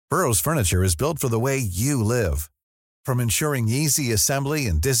Burrow's furniture is built for the way you live. From ensuring easy assembly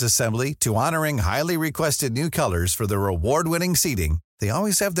and disassembly to honoring highly requested new colors for their award-winning seating, they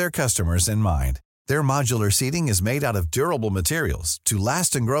always have their customers in mind. Their modular seating is made out of durable materials to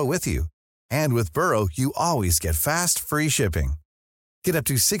last and grow with you. And with Burrow, you always get fast, free shipping. Get up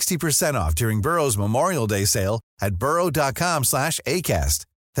to 60% off during Burrow's Memorial Day sale at burrow.com/ACAST.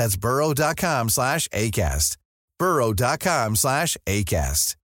 That's burrow.com/ACAST.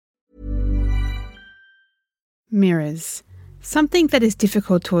 burrow.com/ACAST. Mirrors. Something that is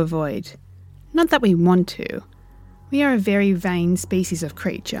difficult to avoid. Not that we want to. We are a very vain species of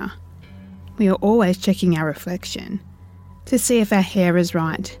creature. We are always checking our reflection to see if our hair is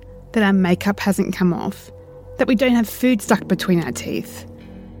right, that our makeup hasn't come off, that we don't have food stuck between our teeth.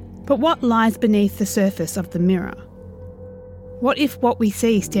 But what lies beneath the surface of the mirror? What if what we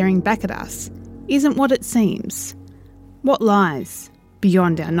see staring back at us isn't what it seems? What lies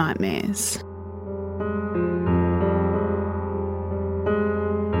beyond our nightmares?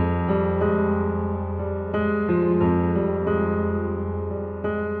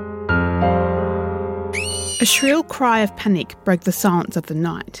 A shrill cry of panic broke the silence of the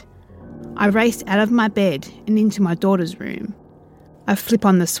night. I raced out of my bed and into my daughter's room. I flip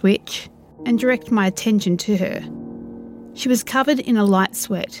on the switch and direct my attention to her. She was covered in a light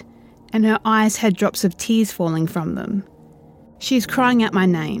sweat and her eyes had drops of tears falling from them. She is crying out my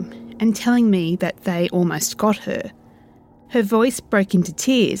name and telling me that they almost got her. Her voice broke into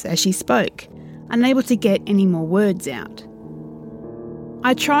tears as she spoke, unable to get any more words out.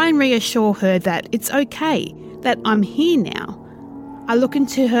 I try and reassure her that it's okay, that I'm here now. I look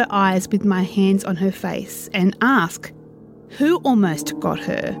into her eyes with my hands on her face and ask, who almost got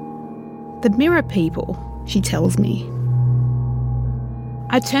her? The mirror people, she tells me.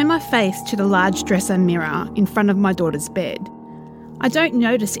 I turn my face to the large dresser mirror in front of my daughter's bed. I don't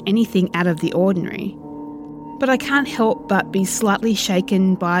notice anything out of the ordinary, but I can't help but be slightly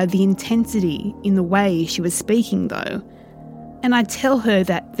shaken by the intensity in the way she was speaking though. And I tell her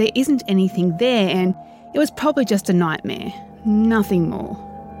that there isn't anything there and it was probably just a nightmare, nothing more.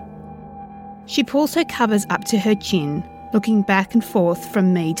 She pulls her covers up to her chin, looking back and forth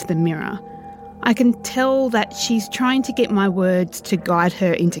from me to the mirror. I can tell that she's trying to get my words to guide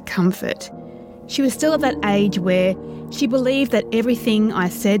her into comfort. She was still at that age where she believed that everything I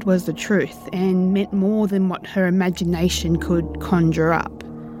said was the truth and meant more than what her imagination could conjure up.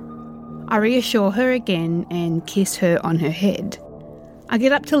 I reassure her again and kiss her on her head. I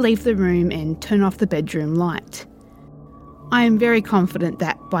get up to leave the room and turn off the bedroom light. I am very confident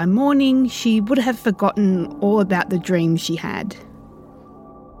that by morning she would have forgotten all about the dream she had.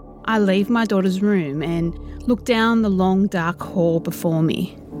 I leave my daughter's room and look down the long dark hall before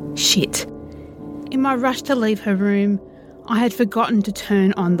me. Shit. In my rush to leave her room, I had forgotten to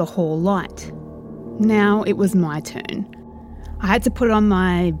turn on the hall light. Now it was my turn. I had to put on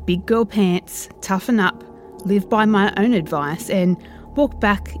my big girl pants, toughen up, live by my own advice and walk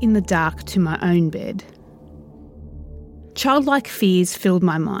back in the dark to my own bed. Childlike fears filled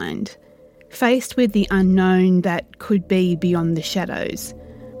my mind. Faced with the unknown that could be beyond the shadows,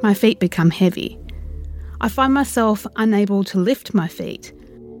 my feet become heavy. I find myself unable to lift my feet.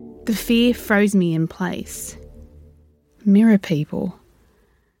 The fear froze me in place. Mirror people.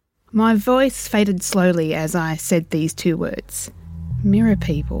 My voice faded slowly as I said these two words. Mirror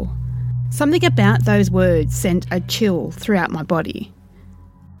people. Something about those words sent a chill throughout my body.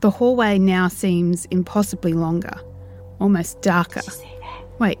 The hallway now seems impossibly longer, almost darker.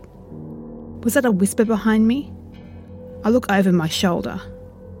 Wait, was that a whisper behind me? I look over my shoulder.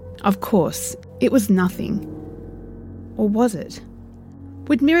 Of course, it was nothing. Or was it?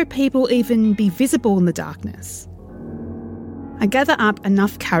 Would mirror people even be visible in the darkness? I gather up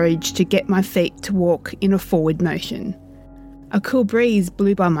enough courage to get my feet to walk in a forward motion. A cool breeze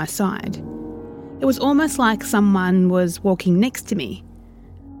blew by my side. It was almost like someone was walking next to me.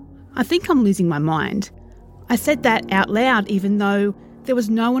 I think I'm losing my mind. I said that out loud even though there was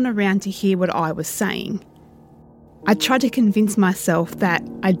no one around to hear what I was saying. I tried to convince myself that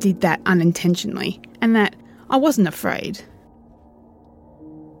I did that unintentionally and that I wasn't afraid.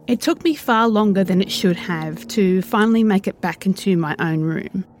 It took me far longer than it should have to finally make it back into my own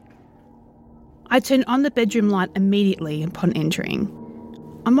room. I turned on the bedroom light immediately upon entering.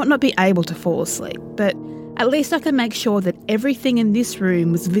 I might not be able to fall asleep, but at least I could make sure that everything in this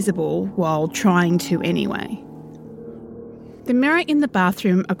room was visible while trying to anyway. The mirror in the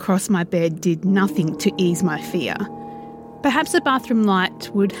bathroom across my bed did nothing to ease my fear. Perhaps the bathroom light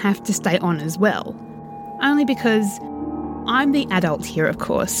would have to stay on as well, only because I'm the adult here, of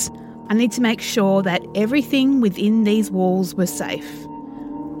course. I need to make sure that everything within these walls was safe.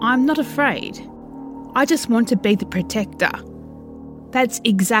 I'm not afraid. I just want to be the protector. That's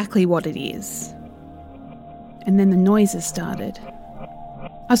exactly what it is. And then the noises started.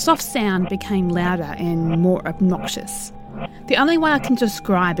 A soft sound became louder and more obnoxious. The only way I can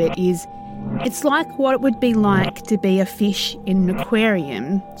describe it is it's like what it would be like to be a fish in an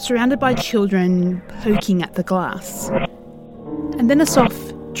aquarium surrounded by children poking at the glass. And then a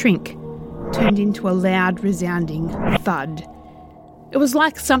soft trink turned into a loud, resounding thud. It was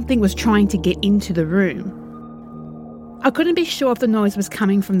like something was trying to get into the room. I couldn't be sure if the noise was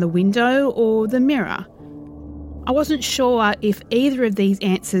coming from the window or the mirror. I wasn't sure if either of these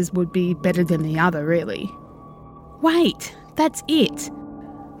answers would be better than the other, really. Wait, that's it.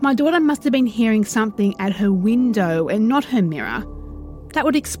 My daughter must have been hearing something at her window and not her mirror. That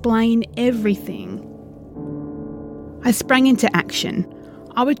would explain everything. I sprang into action.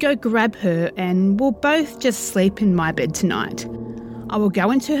 I would go grab her and we'll both just sleep in my bed tonight. I will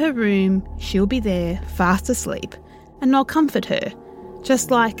go into her room, she'll be there, fast asleep, and I'll comfort her,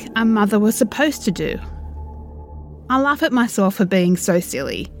 just like a mother was supposed to do. I laugh at myself for being so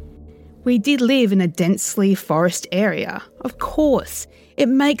silly. We did live in a densely forest area. Of course, it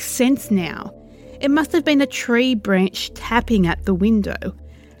makes sense now. It must have been a tree branch tapping at the window.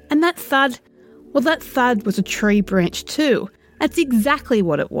 And that thud was a tree branch too. That's exactly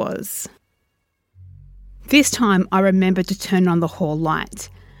what it was. This time I remembered to turn on the hall light.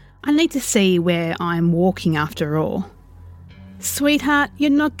 I need to see where I'm walking after all. Sweetheart, you're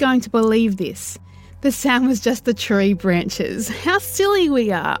not going to believe this. The sound was just the tree branches. How silly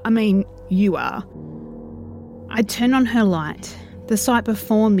we are. I mean, you are. I turned on her light. The sight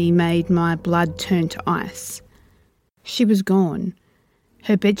before me made my blood turn to ice. She was gone.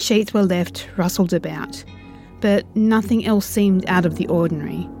 Her bed sheets were left rustled about, but nothing else seemed out of the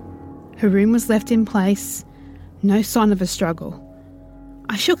ordinary. Her room was left in place, no sign of a struggle.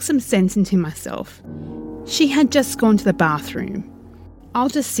 I shook some sense into myself. She had just gone to the bathroom. I'll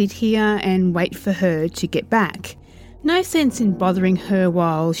just sit here and wait for her to get back. No sense in bothering her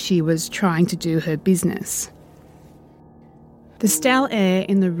while she was trying to do her business. The stale air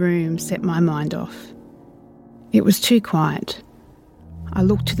in the room set my mind off. It was too quiet. I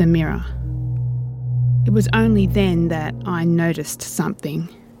looked to the mirror. It was only then that I noticed something.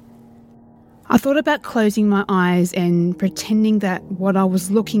 I thought about closing my eyes and pretending that what I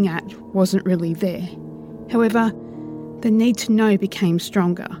was looking at wasn't really there. However, the need to know became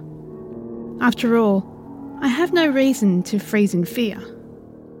stronger. After all, I have no reason to freeze in fear.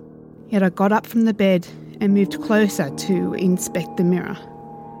 Yet I got up from the bed and moved closer to inspect the mirror.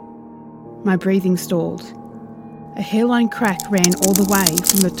 My breathing stalled. A hairline crack ran all the way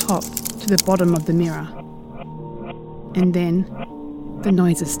from the top to the bottom of the mirror. And then the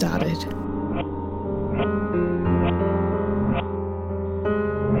noises started.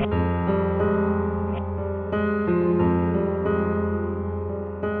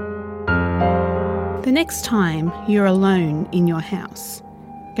 The next time you're alone in your house,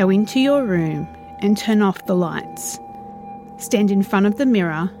 go into your room and turn off the lights. Stand in front of the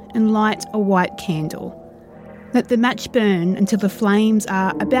mirror and light a white candle. Let the match burn until the flames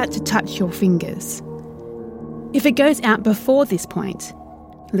are about to touch your fingers. If it goes out before this point,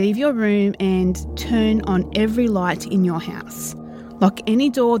 leave your room and turn on every light in your house. Lock any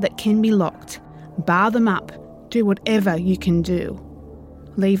door that can be locked. Bar them up. Do whatever you can do.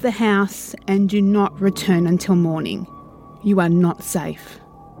 Leave the house and do not return until morning. You are not safe.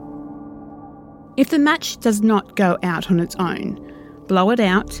 If the match does not go out on its own, blow it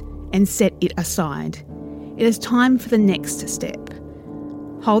out and set it aside. It is time for the next step.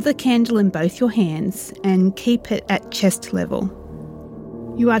 Hold the candle in both your hands and keep it at chest level.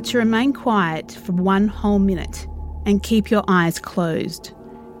 You are to remain quiet for 1 whole minute and keep your eyes closed.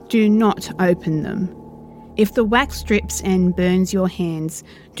 Do not open them. If the wax drips and burns your hands,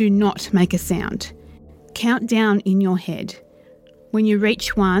 do not make a sound. Count down in your head. When you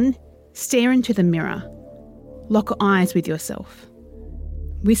reach 1, stare into the mirror. Lock eyes with yourself.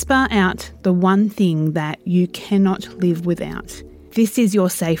 Whisper out the one thing that you cannot live without. This is your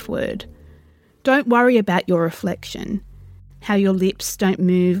safe word. Don't worry about your reflection, how your lips don't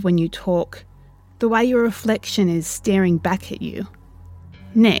move when you talk, the way your reflection is staring back at you.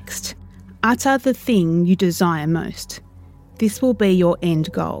 Next, utter the thing you desire most. This will be your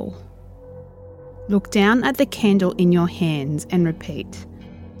end goal. Look down at the candle in your hands and repeat,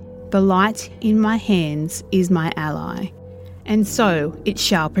 "The light in my hands is my ally, and so it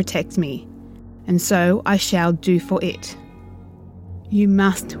shall protect me, and so I shall do for it." You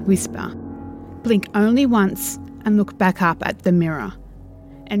must whisper. Blink only once and look back up at the mirror,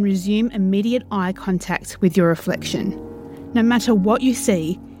 and resume immediate eye contact with your reflection. No matter what you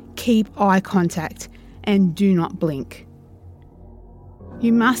see, keep eye contact and do not blink.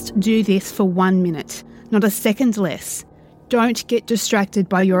 You must do this for 1 minute, not a second less. Don't get distracted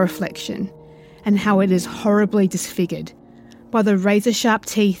by your reflection and how it is horribly disfigured, by the razor-sharp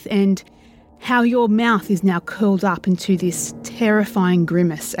teeth and how your mouth is now curled up into this terrifying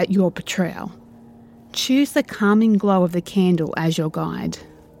grimace at your betrayal. Choose the calming glow of the candle as your guide.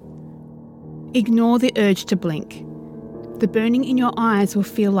 Ignore the urge to blink. The burning in your eyes will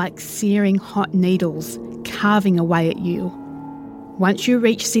feel like searing hot needles carving away at you. Once you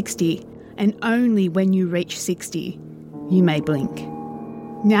reach 60, and only when you reach 60, you may blink.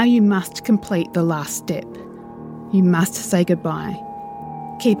 Now you must complete the last step. You must say goodbye.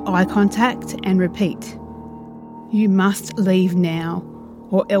 Keep eye contact and repeat. You must leave now,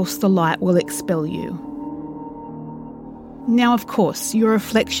 or else the light will expel you. Now, of course, your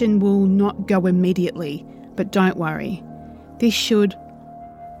reflection will not go immediately, but don't worry. This should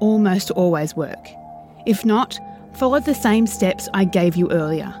almost always work. If not, follow the same steps I gave you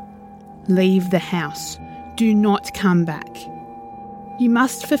earlier. Leave the house. Do not come back. You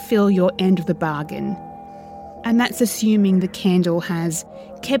must fulfill your end of the bargain. And that's assuming the candle has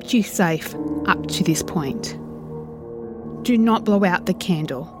kept you safe up to this point. Do not blow out the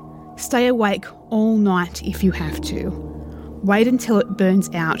candle. Stay awake all night if you have to. Wait until it burns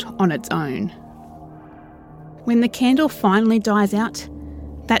out on its own. When the candle finally dies out,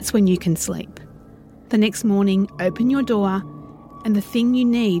 that's when you can sleep. The next morning, open your door and the thing you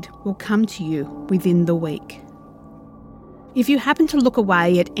need will come to you within the week. If you happen to look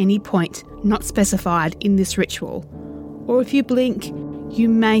away at any point not specified in this ritual, or if you blink, you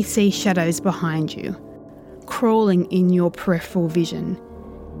may see shadows behind you, crawling in your peripheral vision.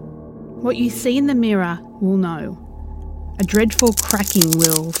 What you see in the mirror will know. A dreadful cracking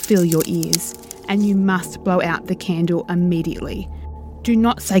will fill your ears, and you must blow out the candle immediately. Do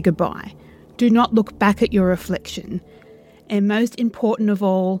not say goodbye. Do not look back at your reflection. And most important of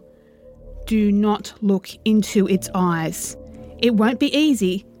all, do not look into its eyes. It won't be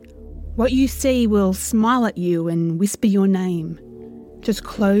easy. What you see will smile at you and whisper your name. Just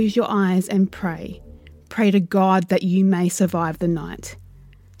close your eyes and pray. Pray to God that you may survive the night.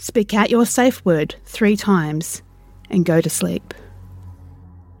 Speak out your safe word 3 times and go to sleep.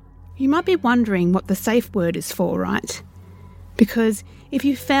 You might be wondering what the safe word is for, right? Because if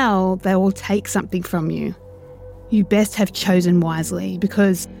you fail, they will take something from you. You best have chosen wisely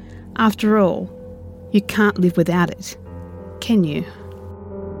because, after all, you can't live without it, can you?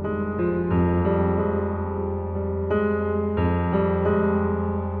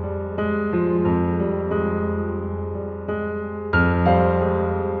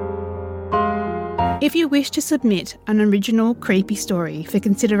 If you wish to submit an original creepy story for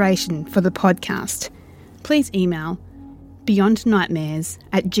consideration for the podcast, please email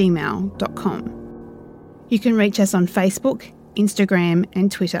beyondnightmares@gmail.com. You can reach us on Facebook, Instagram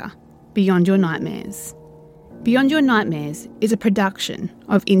and Twitter, Beyond Your Nightmares. Beyond Your Nightmares is a production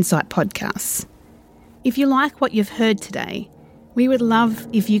of Insight Podcasts. If you like what you've heard today, we would love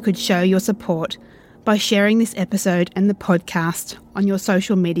if you could show your support by sharing this episode and the podcast on your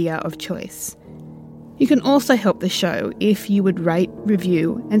social media of choice. You can also help the show if you would rate,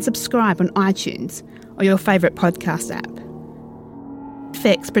 review and subscribe on iTunes or your favourite podcast app.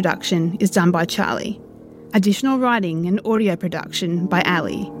 Effects production is done by Charlie. Additional writing and audio production by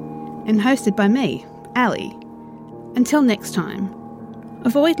Ali. And hosted by me, Ali. Until next time,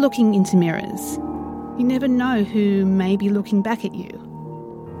 avoid looking into mirrors. You never know who may be looking back at you.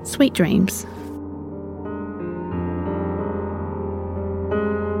 Sweet dreams.